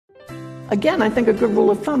Again, I think a good rule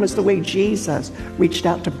of thumb is the way Jesus reached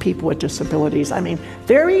out to people with disabilities. I mean,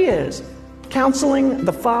 there he is, counseling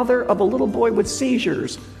the father of a little boy with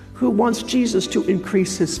seizures who wants Jesus to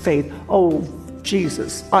increase his faith. Oh,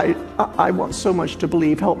 Jesus, I want so much to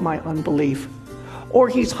believe. Help my unbelief. Or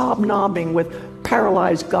he's hobnobbing with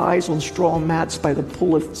paralyzed guys on straw mats by the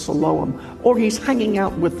pool of Siloam. Or he's hanging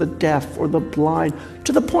out with the deaf or the blind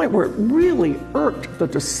to the point where it really irked the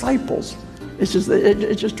disciples.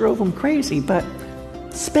 It just drove them crazy. But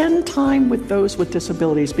spend time with those with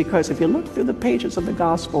disabilities, because if you look through the pages of the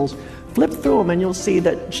Gospels, flip through them, and you'll see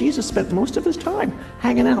that Jesus spent most of his time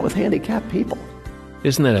hanging out with handicapped people.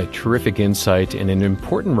 Isn't that a terrific insight and an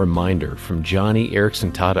important reminder from Joni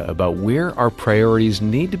Eareckson Tada about where our priorities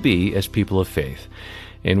need to be as people of faith?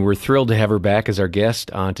 And we're thrilled to have her back as our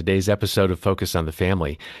guest on today's episode of Focus on the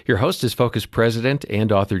Family. Your host is Focus President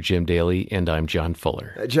and author Jim Daly, and I'm John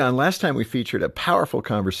Fuller. John, last time we featured a powerful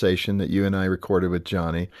conversation that you and I recorded with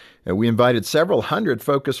Joni. We invited several hundred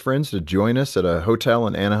Focus friends to join us at a hotel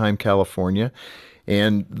in Anaheim, California.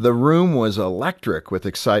 And the room was electric with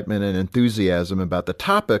excitement and enthusiasm about the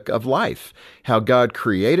topic of life, how God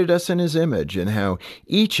created us in his image, and how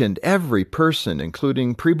each and every person,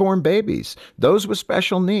 including preborn babies, those with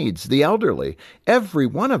special needs, the elderly, every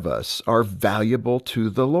one of us are valuable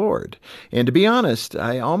to the Lord. And to be honest,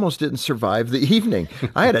 I almost didn't survive the evening.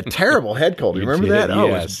 I had a terrible head cold. You remember that? Oh,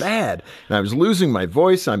 it was bad. And I was losing my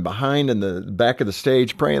voice. I'm behind in the back of the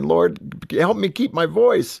stage praying, Lord, help me keep my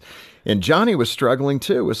voice. And Joni was struggling,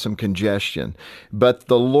 too, with some congestion. But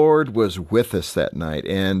the Lord was with us that night,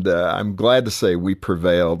 and I'm glad to say we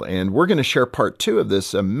prevailed. And we're going to share part 2 of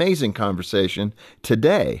this amazing conversation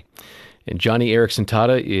today. And Joni Eareckson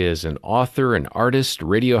Tada is an author, an artist,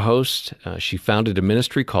 radio host. She founded a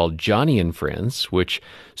ministry called Joni and Friends, which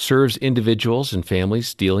serves individuals and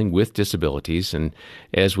families dealing with disabilities. And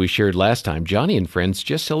as we shared last time, Joni and Friends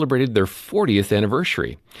just celebrated their 40th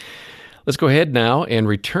anniversary. Let's go ahead now and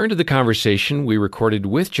return to the conversation we recorded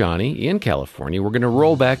with Joni in California. We're going to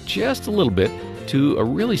roll back just a little bit to a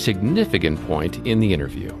really significant point in the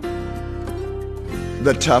interview.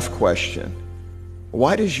 The tough question: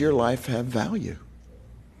 why does your life have value?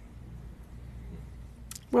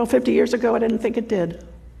 Well, 50 years ago, I didn't think it did.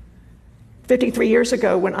 53 years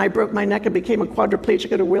ago, when I broke my neck and became a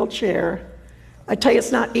quadriplegic in a wheelchair, I tell you,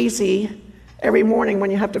 it's not easy every morning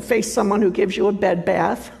when you have to face someone who gives you a bed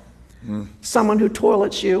bath, someone who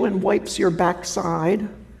toilets you and wipes your backside,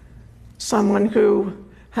 someone who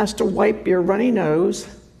has to wipe your runny nose,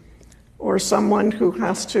 or someone who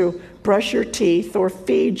has to brush your teeth or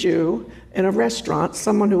feed you in a restaurant,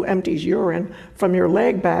 someone who empties urine from your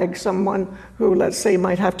leg bag, someone who, let's say,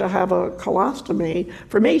 might have to have a colostomy.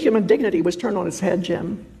 For me, human dignity was turned on its head,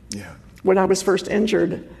 Jim. Yeah. When I was first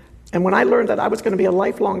injured, and when I learned that I was going to be a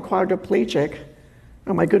lifelong quadriplegic,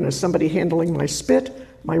 oh my goodness, somebody handling my spit,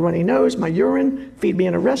 my runny nose, my urine, feed me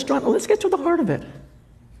in a restaurant. Well, let's get to the heart of it.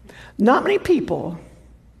 Not many people,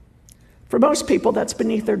 for most people, that's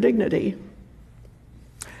beneath their dignity.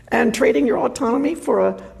 And trading your autonomy for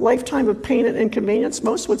a lifetime of pain and inconvenience,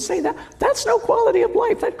 most would say that's no quality of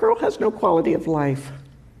life. That girl has no quality of life.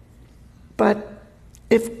 But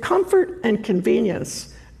if comfort and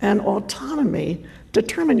convenience and autonomy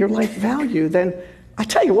determine your life value, then I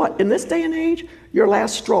tell you what, in this day and age, your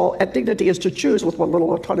last straw at dignity is to choose, with what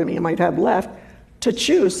little autonomy you might have left, to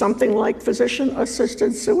choose something like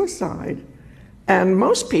physician-assisted suicide. And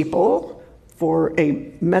most people, for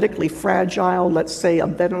a medically fragile, let's say a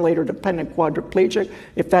ventilator-dependent quadriplegic,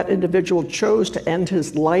 if that individual chose to end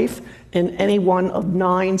his life in any one of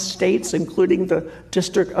 9 states, including the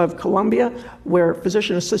District of Columbia, where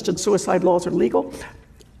physician-assisted suicide laws are legal,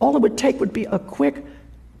 all it would take would be a quick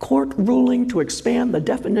court ruling to expand the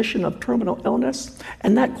definition of terminal illness,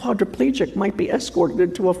 and that quadriplegic might be escorted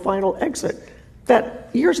into a final exit that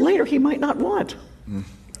years later he might not want.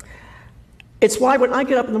 It's why when I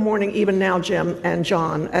get up in the morning, even now, Jim and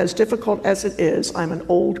John, as difficult as it is, I'm an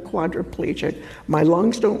old quadriplegic. My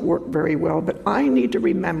lungs don't work very well, but I need to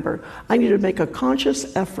remember, I need to make a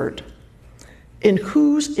conscious effort in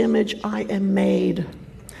whose image I am made.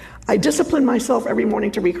 I discipline myself every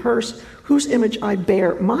morning to rehearse whose image I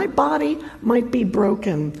bear. My body might be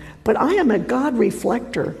broken, but I am a God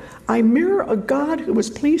reflector. I mirror a God who was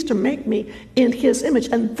pleased to make me in his image,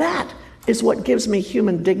 and that is what gives me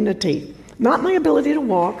human dignity. Not my ability to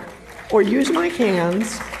walk, or use my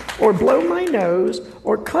hands, or blow my nose,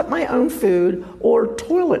 or cut my own food, or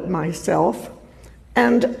toilet myself.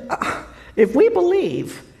 And if we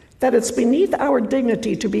believe that it's beneath our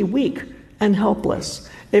dignity to be weak and helpless,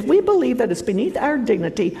 If we believe that it's beneath our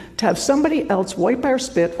dignity to have somebody else wipe our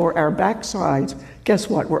spit or our backsides, guess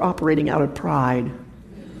what? We're operating out of pride.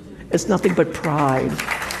 It's nothing but pride.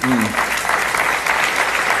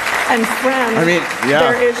 And friends,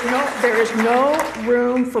 there is no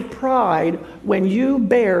room for pride when you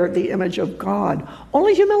bear the image of God.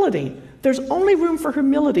 Only humility. There's only room for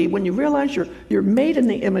humility when you realize you're made in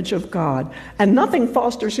the image of God. And nothing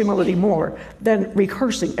fosters humility more than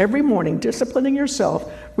rehearsing every morning, disciplining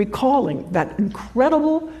yourself, recalling that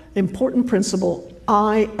incredible, important principle,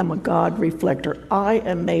 I am a God reflector. I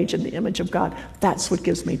am made in the image of God. That's what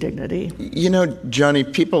gives me dignity. You know,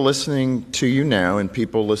 Joni, people listening to you now and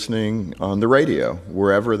people listening on the radio,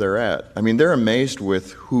 wherever they're at, I mean, they're amazed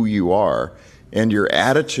with who you are and your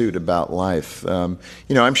attitude about life. I'm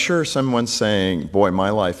sure someone's saying, boy,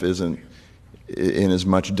 my life isn't in as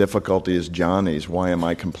much difficulty as Johnny's. Why am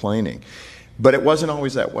I complaining? But it wasn't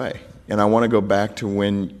always that way. And I want to go back to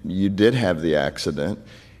when you did have the accident,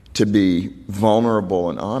 to be vulnerable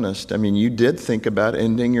and honest. I mean, you did think about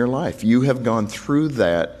ending your life. You have gone through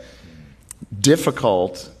that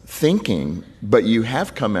difficult thinking, but you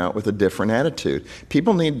have come out with a different attitude.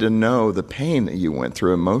 People need to know the pain that you went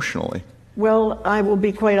through emotionally. Well, I will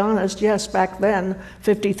be quite honest. Yes, back then,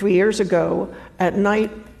 53 years ago, at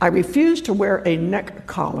night, I refused to wear a neck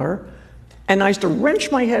collar, and I used to wrench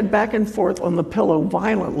my head back and forth on the pillow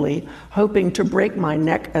violently, hoping to break my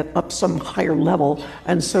neck up some higher level,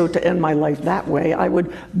 and so to end my life that way. I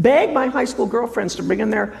would beg my high school girlfriends to bring in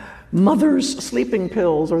their mother's sleeping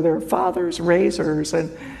pills or their father's razors,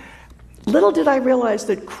 and little did I realize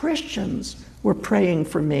that Christians were praying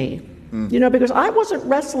for me. Because I wasn't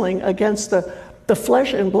wrestling against the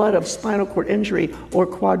flesh and blood of spinal cord injury or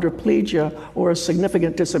quadriplegia or a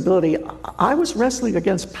significant disability. I was wrestling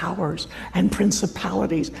against powers and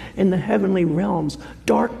principalities in the heavenly realms,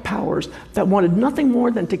 dark powers that wanted nothing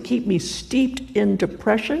more than to keep me steeped in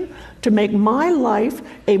depression, to make my life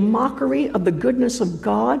a mockery of the goodness of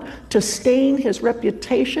God, to stain his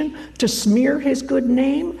reputation, to smear his good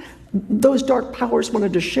name. Those dark powers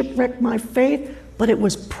wanted to shipwreck my faith. But it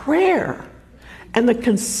was prayer and the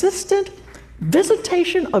consistent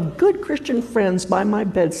visitation of good Christian friends by my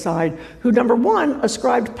bedside who, number one,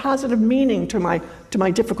 ascribed positive meaning to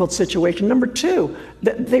my difficult situation. Number two,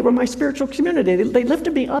 they were my spiritual community. They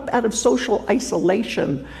lifted me up out of social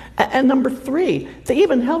isolation. And number three, they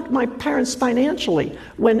even helped my parents financially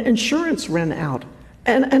when insurance ran out.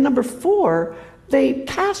 And number four, they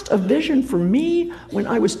cast a vision for me when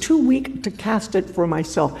I was too weak to cast it for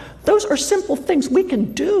myself. Those are simple things we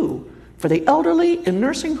can do for the elderly in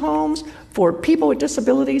nursing homes, for people with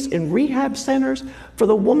disabilities in rehab centers, for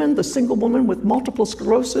the single woman with multiple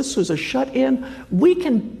sclerosis who's a shut-in. We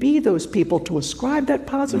can be those people to ascribe that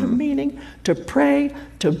positive meaning, to pray,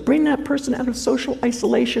 to bring that person out of social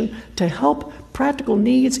isolation, to help practical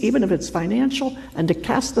needs, even if it's financial, and to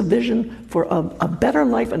cast the vision for a better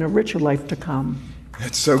life and a richer life to come.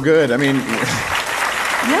 That's so good. I mean,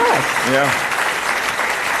 yes. Yeah.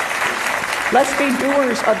 Let's be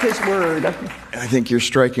doers of his word. I think you're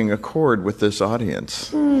striking a chord with this audience.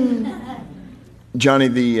 Johnny,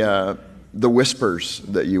 the whispers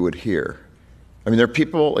that you would hear. I mean, there are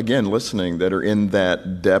people, again, listening that are in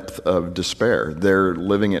that depth of despair. They're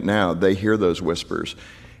living it now. They hear those whispers.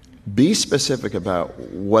 Be specific about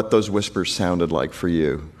what those whispers sounded like for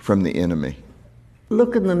you from the enemy.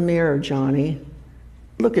 Look in the mirror, Johnny.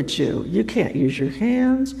 Look at you. You can't use your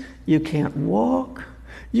hands. You can't walk.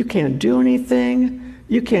 You can't do anything.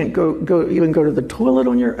 You can't even go to the toilet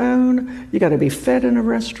on your own. You got to be fed in a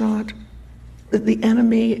restaurant. The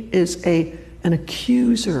enemy is an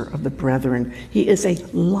accuser of the brethren. He is a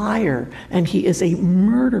liar, and he is a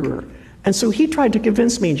murderer. And so he tried to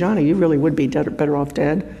convince me, Johnny, you really would be better off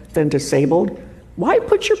dead than disabled. Why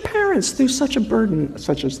put your parents through such a burden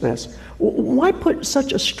such as this? Why put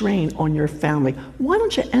such a strain on your family? Why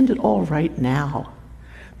don't you end it all right now?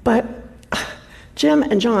 But Jim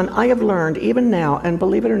and John, I have learned even now, and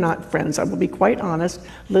believe it or not, friends, I will be quite honest,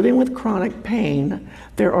 living with chronic pain,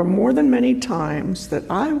 there are more than many times that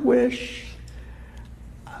I wish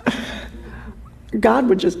God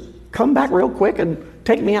would just come back real quick and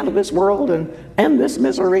take me out of this world and end this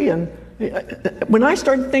misery. And when I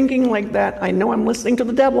start thinking like that, I know I'm listening to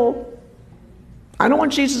the devil. I don't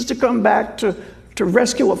want Jesus to come back to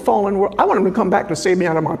rescue a fallen world. I want him to come back to save me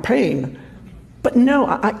out of my pain. But no,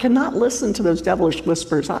 I cannot listen to those devilish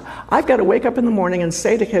whispers. I've got to wake up in the morning and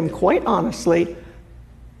say to him, quite honestly,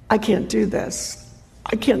 I can't do this.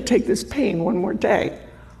 I can't take this pain one more day.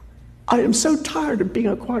 I am so tired of being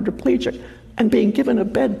a quadriplegic and being given a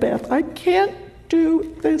bed bath. I can't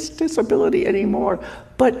do this disability anymore.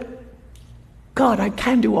 But God, I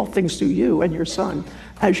can do all things through you and your Son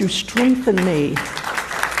as you strengthen me.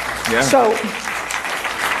 Yeah. So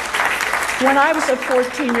when I was a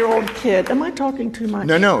 14-year-old kid, am I talking too much?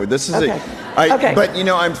 No, this is okay. it. But,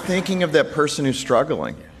 I'm thinking of that person who's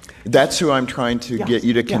struggling. That's who I'm trying to get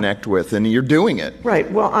you to connect with, and you're doing it.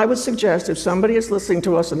 Right. Well, I would suggest if somebody is listening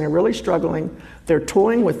to us and they're really struggling, they're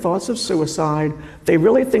toying with thoughts of suicide, they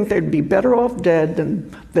really think they'd be better off dead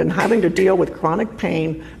than having to deal with chronic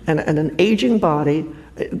pain and an aging body,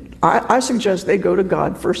 I suggest they go to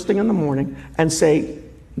God first thing in the morning and say,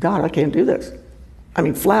 God, I can't do this. I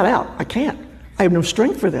mean, flat out, I can't. I have no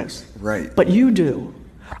strength for this. Right. But you do.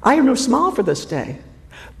 I have no smile for this day.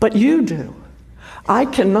 But you do. I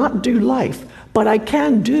cannot do life, but I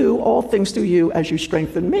can do all things through you as you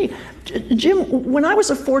strengthen me. Jim, when I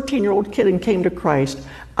was a 14-year-old kid and came to Christ,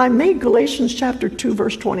 I made Galatians chapter 2,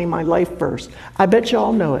 verse 20 my life verse. I bet you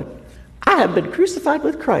all know it. I have been crucified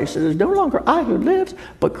with Christ. It is no longer I who lives,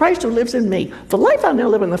 but Christ who lives in me. The life I now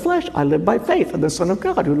live in the flesh, I live by faith in the Son of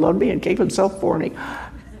God who loved me and gave himself for me.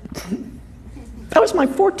 That was my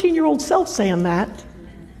 14-year-old self saying that.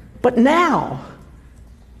 But now,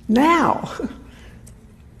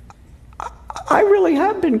 I really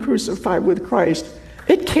have been crucified with Christ.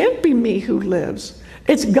 It can't be me who lives.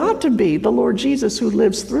 It's got to be the Lord Jesus who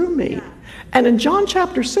lives through me. And in John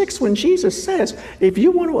chapter 6, when Jesus says, if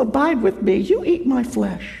you want to abide with me, you eat my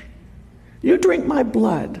flesh. You drink my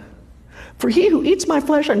blood. For he who eats my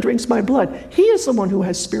flesh and drinks my blood, he is the one who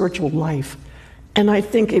has spiritual life. And I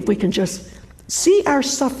think if we can just see our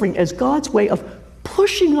suffering as God's way of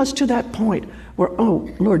pushing us to that point where, oh,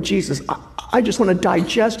 Lord Jesus, I just want to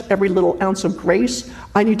digest every little ounce of grace.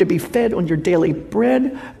 I need to be fed on your daily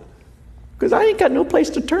bread because I ain't got no place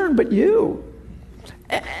to turn but you.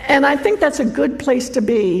 And I think that's a good place to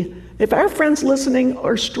be. If our friends listening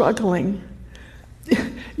are struggling,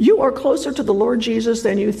 you are closer to the Lord Jesus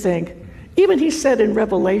than you think. Even he said in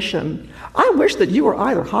Revelation, I wish that you were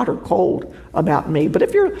either hot or cold about me, but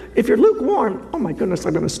if you're lukewarm, oh my goodness,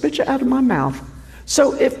 I'm going to spit you out of my mouth.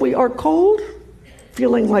 So if we are cold,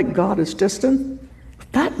 feeling like God is distant,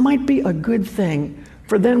 that might be a good thing,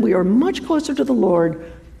 for then we are much closer to the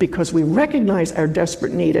Lord because we recognize our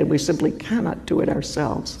desperate need and we simply cannot do it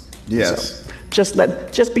ourselves. Yes. So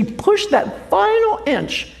just be pushed that final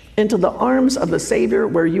inch into the arms of the Savior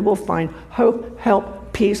where you will find hope,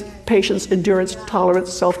 help, peace, patience, endurance,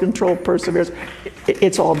 tolerance, self-control, perseverance.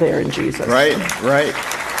 It's all there in Jesus. Right.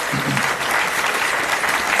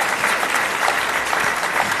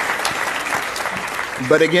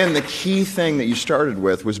 But again, the key thing that you started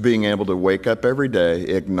with was being able to wake up every day,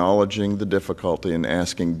 acknowledging the difficulty and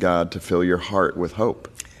asking God to fill your heart with hope.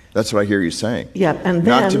 That's what I hear you saying. Yeah, and then,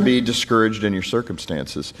 not to be discouraged in your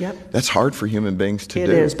circumstances. Yep. That's hard for human beings to do. It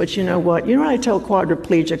is, but you know what? You know what I tell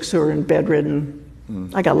quadriplegics who are bedridden?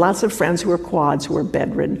 I got lots of friends who are quads who are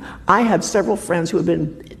bedridden. I have several friends who have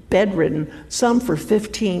been bedridden, some for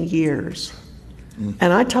 15 years.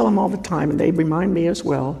 And I tell them all the time, and they remind me as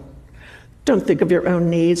well, don't think of your own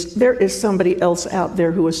needs. There is somebody else out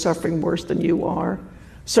there who is suffering worse than you are.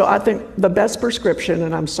 So I think the best prescription,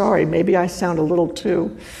 and I'm sorry, maybe I sound a little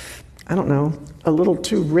too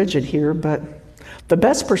rigid here, but the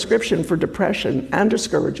best prescription for depression and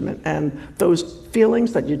discouragement and those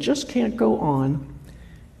feelings that you just can't go on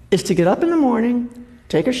is to get up in the morning,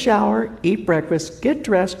 take a shower, eat breakfast, get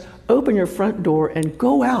dressed, open your front door, and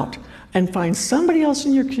go out and find somebody else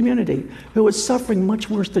in your community who is suffering much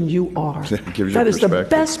worse than you are. That is the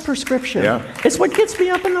best prescription. Yeah. It's what gets me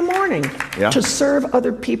up in the morning to serve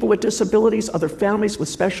other people with disabilities, other families with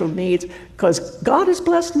special needs, because God has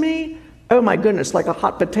blessed me. Oh my goodness, like a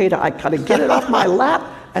hot potato, I gotta get it off my lap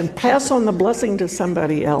and pass on the blessing to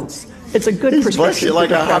somebody else. It's a good prescription. Bless you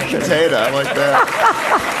like a hot potato. I like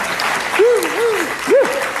that.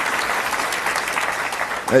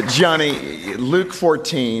 Joni, Luke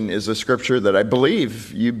 14 is a scripture that I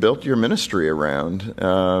believe you built your ministry around.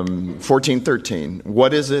 14:13.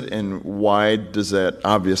 What is it, and why does that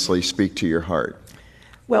obviously speak to your heart?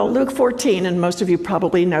 Well, Luke 14, and most of you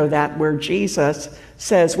probably know that, where Jesus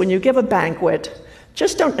says, when you give a banquet,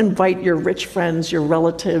 just don't invite your rich friends, your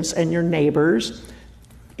relatives, and your neighbors.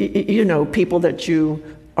 You know, people that you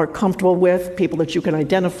are comfortable with, people that you can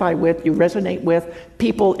identify with, you resonate with,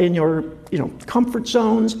 people in your comfort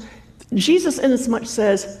zones. Jesus inasmuch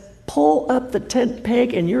says, pull up the tent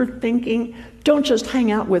peg in your thinking. Don't just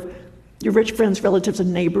hang out with your rich friends, relatives,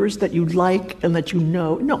 and neighbors that you like and that you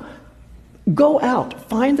know. No, go out,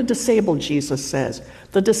 find the disabled, Jesus says.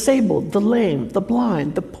 The disabled, the lame, the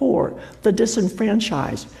blind, the poor, the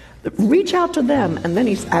disenfranchised. Reach out to them. And then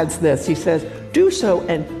he adds this, he says, do so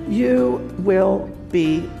and you will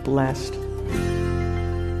be blessed.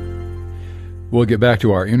 We'll get back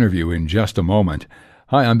to our interview in just a moment.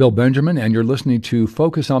 Hi, I'm Bill Benjamin, and you're listening to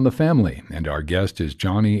Focus on the Family, and our guest is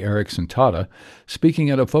Joni Eareckson Tada, speaking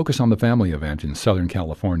at a Focus on the Family event in Southern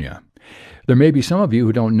California. There may be some of you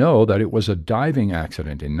who don't know that it was a diving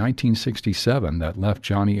accident in 1967 that left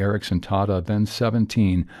Joni Eareckson Tada, then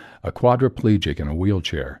 17, a quadriplegic in a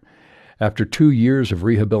wheelchair. After 2 years of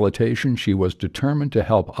rehabilitation, she was determined to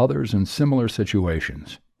help others in similar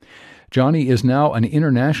situations. Joni is now an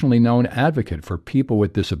internationally known advocate for people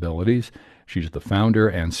with disabilities. She's the founder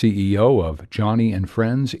and CEO of Joni and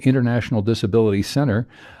Friends International Disability Center,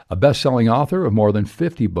 a best-selling author of more than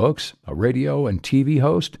 50 books, a radio and TV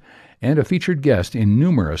host, and a featured guest in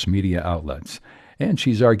numerous media outlets. And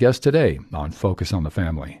she's our guest today on Focus on the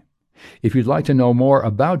Family. If you'd like to know more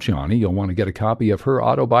about Joni, you'll want to get a copy of her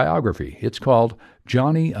autobiography. It's called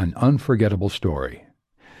Joni, An Unforgettable Story.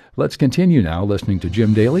 Let's continue now listening to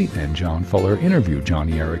Jim Daly and John Fuller interview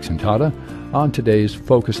Joni Eareckson Tada on today's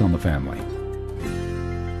Focus on the Family.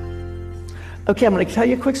 Okay, I'm going to tell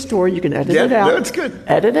you a quick story. You can edit it out. Yeah, that's good.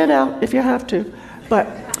 Edit it out if you have to. But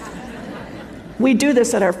we do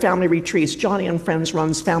this at our family retreats. Joni and Friends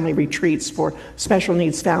runs family retreats for special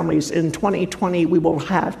needs families. In 2020, we will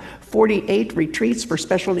have 48 retreats for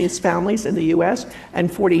special needs families in the U.S.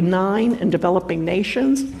 and 49 in developing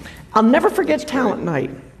nations. I'll never forget Talent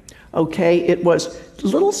Night. Okay, it was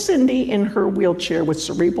little Cindy in her wheelchair with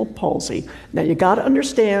cerebral palsy. Now you got to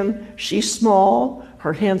understand, she's small,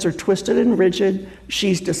 her hands are twisted and rigid,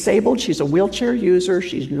 she's disabled, she's a wheelchair user,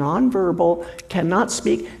 she's nonverbal, cannot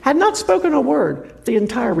speak, had not spoken a word the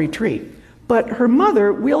entire retreat. But her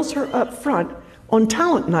mother wheels her up front on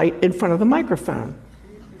Talent Night in front of the microphone.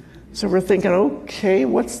 So we're thinking, okay,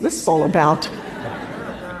 what's this all about?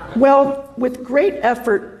 Well, with great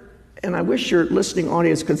effort, and I wish your listening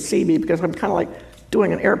audience could see me because I'm kind of like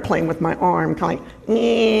doing an airplane with my arm, kind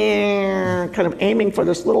of aiming for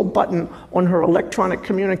this little button on her electronic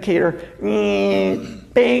communicator.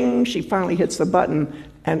 Bing, she finally hits the button,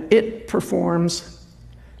 and it performs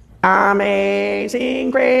Amazing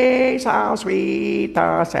Grace, how sweet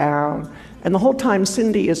the sound. And the whole time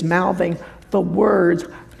Cindy is mouthing the words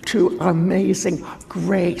to Amazing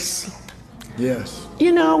Grace. Yes.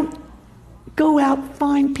 You know, go out,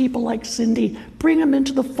 find people like Cindy, bring them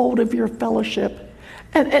into the fold of your fellowship.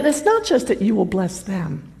 And it's not just that you will bless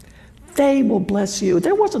them. They will bless you.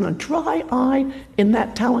 There wasn't a dry eye in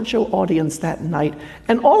that talent show audience that night.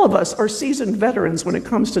 And all of us are seasoned veterans when it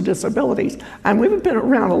comes to disabilities. And we've been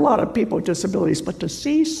around a lot of people with disabilities. But to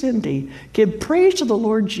see Cindy give praise to the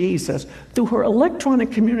Lord Jesus through her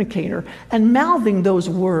electronic communicator and mouthing those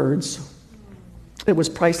words, it was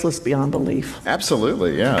priceless beyond belief.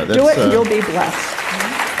 Absolutely, yeah. Do it and you'll be blessed.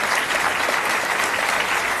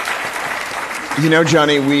 You know,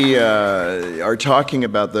 Joni, we are talking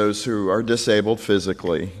about those who are disabled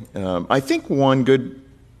physically. I think one good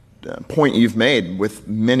point you've made with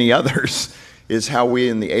many others is how we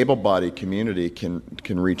in the able-bodied community can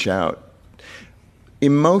reach out.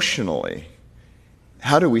 Emotionally,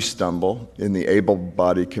 how do we stumble in the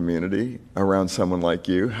able-bodied community around someone like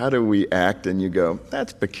you? How do we act and you go,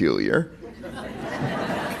 that's peculiar?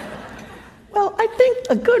 Well, I think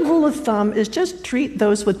a good rule of thumb is just treat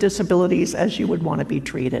those with disabilities as you would want to be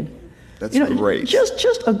treated. That's great.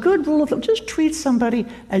 Just a good rule of thumb. Just treat somebody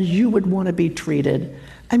as you would want to be treated.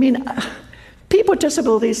 I mean, people with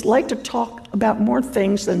disabilities like to talk about more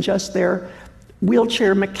things than just their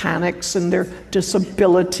wheelchair mechanics and their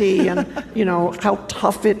disability and, you know, how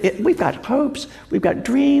tough it is. We've got hopes, we've got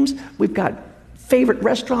dreams, we've got favorite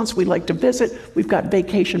restaurants we like to visit, we've got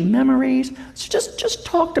vacation memories. So just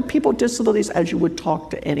talk to people with disabilities as you would talk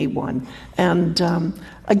to anyone. And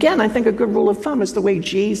again, I think a good rule of thumb is the way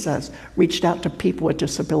Jesus reached out to people with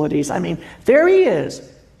disabilities. I mean, there he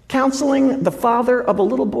is, counseling the father of a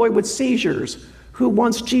little boy with seizures who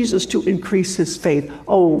wants Jesus to increase his faith.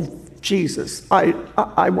 Oh, Jesus,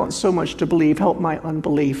 I want so much to believe, help my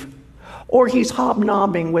unbelief. Or he's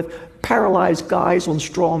hobnobbing with paralyzed guys on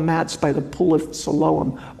straw mats by the pool of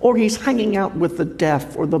Siloam. Or he's hanging out with the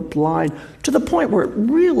deaf or the blind to the point where it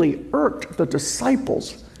really irked the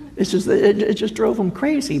disciples. It just drove them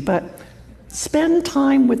crazy. But spend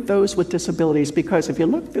time with those with disabilities, because if you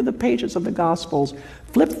look through the pages of the Gospels,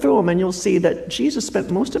 flip through them and you'll see that Jesus spent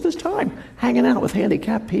most of his time hanging out with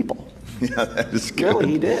handicapped people. Yeah, that is good.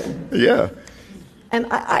 Really, he did. Yeah. And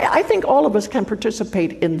I think all of us can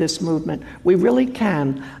participate in this movement. We really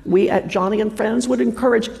can. We at Joni and Friends would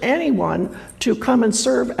encourage anyone to come and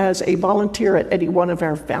serve as a volunteer at any one of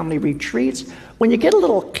our family retreats. When you get a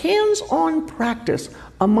little hands-on practice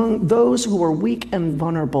among those who are weak and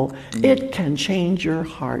vulnerable, it can change your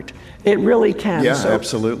heart. It really can. Yeah, So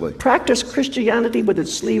absolutely. practice Christianity with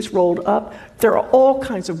its sleeves rolled up. There are all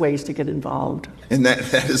kinds of ways to get involved. And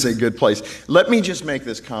that is a good place. Let me just make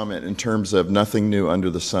this comment in terms of nothing new under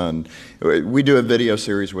the sun. We do a video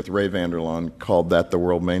series with Ray Vanderlaan called That the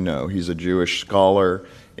World May Know. He's a Jewish scholar,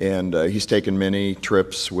 and he's taken many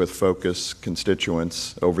trips with Focus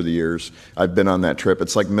constituents over the years. I've been on that trip.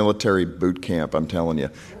 It's like military boot camp, I'm telling you.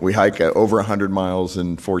 We hike over 100 miles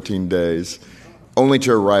in 14 days. Only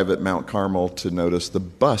to arrive at Mount Carmel to notice the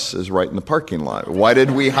bus is right in the parking lot. Why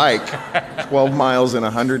did we hike 12 miles in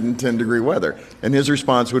 110-degree weather? And his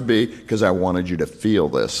response would be, because I wanted you to feel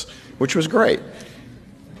this, which was great,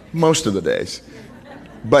 most of the days.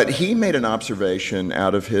 But he made an observation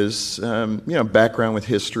out of his background with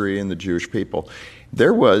history and the Jewish people.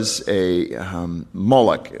 There was a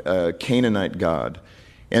Moloch, a Canaanite god,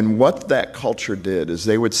 and what that culture did is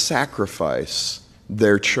they would sacrifice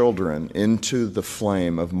their children into the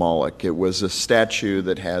flame of Moloch. It was a statue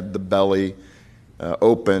that had the belly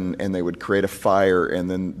open, and they would create a fire, and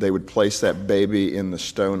then they would place that baby in the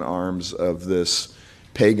stone arms of this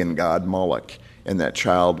pagan god Moloch, and that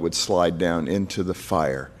child would slide down into the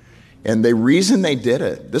fire. And the reason they did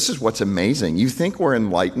it, this is what's amazing. You think we're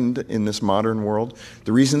enlightened in this modern world?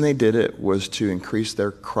 The reason they did it was to increase their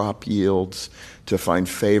crop yields, to find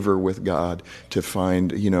favor with God, to find,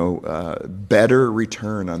 better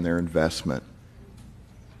return on their investment.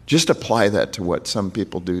 Just apply that to what some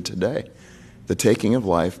people do today. The taking of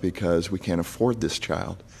life because we can't afford this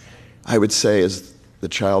child. I would say as the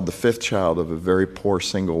fifth child of a very poor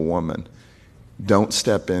single woman, don't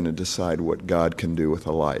step in and decide what God can do with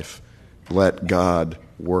a life. Let God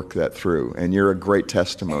work that through. And you're a great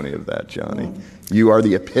testimony of that, Joni. You are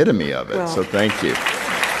the epitome of it, Well, so thank you.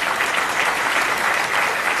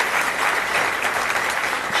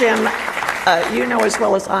 Jim, you know as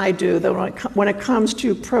well as I do that when it comes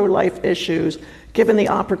to pro-life issues, given the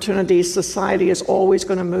opportunities, society is always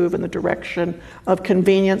going to move in the direction of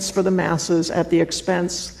convenience for the masses at the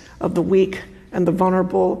expense of the weak and the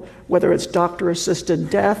vulnerable, whether it's doctor-assisted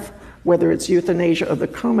death, whether it's euthanasia of the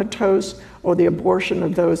comatose, or the abortion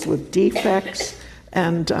of those with defects.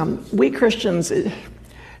 And we Christians,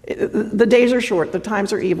 the days are short, the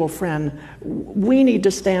times are evil, friend. We need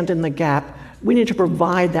to stand in the gap. We need to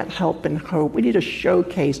provide that help and hope. We need to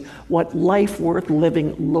showcase what life worth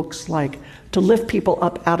living looks like, to lift people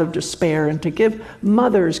up out of despair, and to give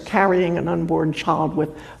mothers carrying an unborn child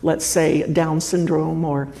with, let's say, Down syndrome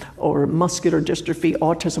or muscular dystrophy,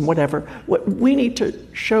 autism, whatever. We need to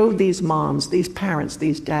show these moms, these parents,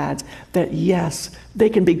 these dads, that yes, they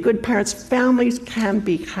can be good parents, families can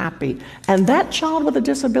be happy. And that child with a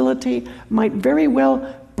disability might very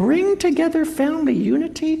well bring together family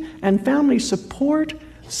unity and family support.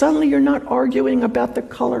 Suddenly you're not arguing about the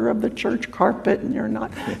color of the church carpet, and you're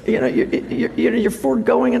not, you're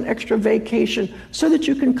foregoing an extra vacation so that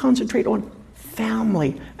you can concentrate on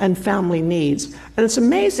family and family needs. And it's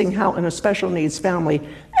amazing how in a special needs family,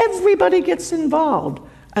 everybody gets involved.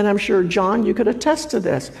 And I'm sure, John, you could attest to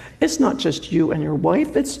this. It's not just you and your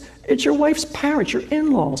wife, it's your wife's parents, your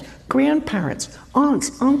in-laws, grandparents,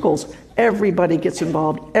 aunts, uncles. Everybody gets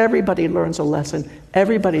involved, everybody learns a lesson,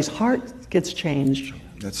 everybody's heart gets changed.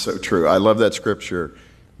 That's so true. I love that scripture.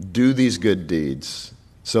 Do these good deeds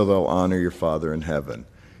so they'll honor your Father in heaven.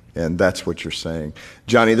 And that's what you're saying.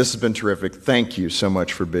 Joni, this has been terrific. Thank you so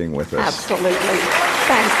much for being with us. Absolutely.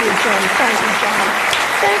 Thank you, Jim. Thank you, John.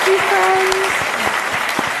 Thank you, friends.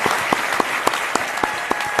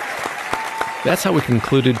 That's how we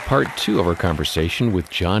concluded part 2 of our conversation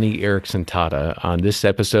with Joni Eareckson Tada on this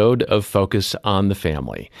episode of Focus on the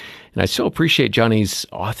Family. And I so appreciate Joni's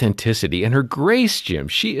authenticity and her grace, Jim.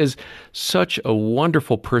 She is such a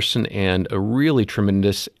wonderful person and a really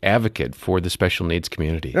tremendous advocate for the special needs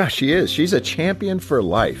community. Yeah, she is. She's a champion for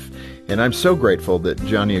life. And I'm so grateful that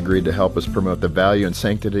Joni agreed to help us promote the value and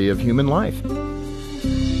sanctity of human life.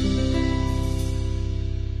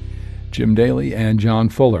 Jim Daly and John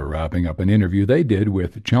Fuller wrapping up an interview they did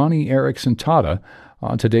with Joni Eareckson Tada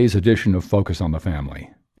on today's edition of Focus on the Family.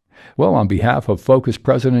 Well, on behalf of Focus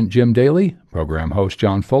President Jim Daly, program host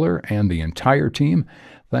John Fuller, and the entire team,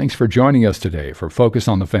 thanks for joining us today for Focus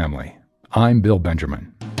on the Family. I'm Bill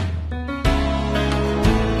Benjamin.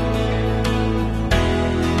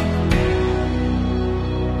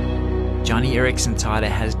 Joni Eareckson Tada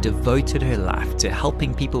has devoted her life to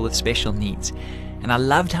helping people with special needs. And I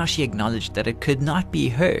loved how she acknowledged that it could not be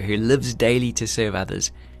her who lives daily to serve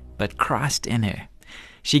others, but Christ in her.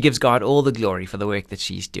 She gives God all the glory for the work that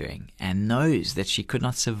she's doing and knows that she could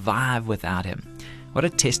not survive without him. What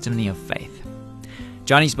a testimony of faith.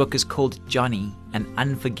 Joni's book is called Joni, An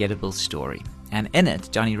Unforgettable Story, and in it,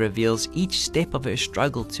 Joni reveals each step of her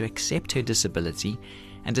struggle to accept her disability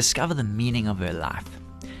and discover the meaning of her life.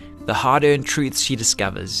 The hard-earned truths she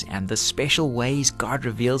discovers and the special ways God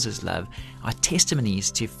reveals His love are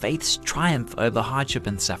testimonies to faith's triumph over hardship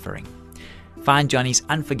and suffering. Find Joni's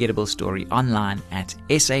unforgettable story online at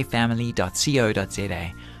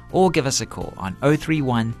safamily.co.za or give us a call on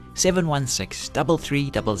 031 716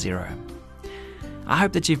 3300. I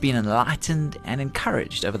hope that you've been enlightened and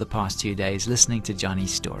encouraged over the past 2 days listening to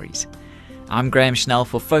Joni's stories. I'm Graham Schnell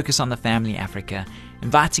for Focus on the Family Africa,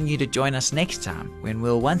 inviting you to join us next time when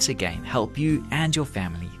we'll once again help you and your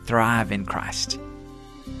family thrive in Christ.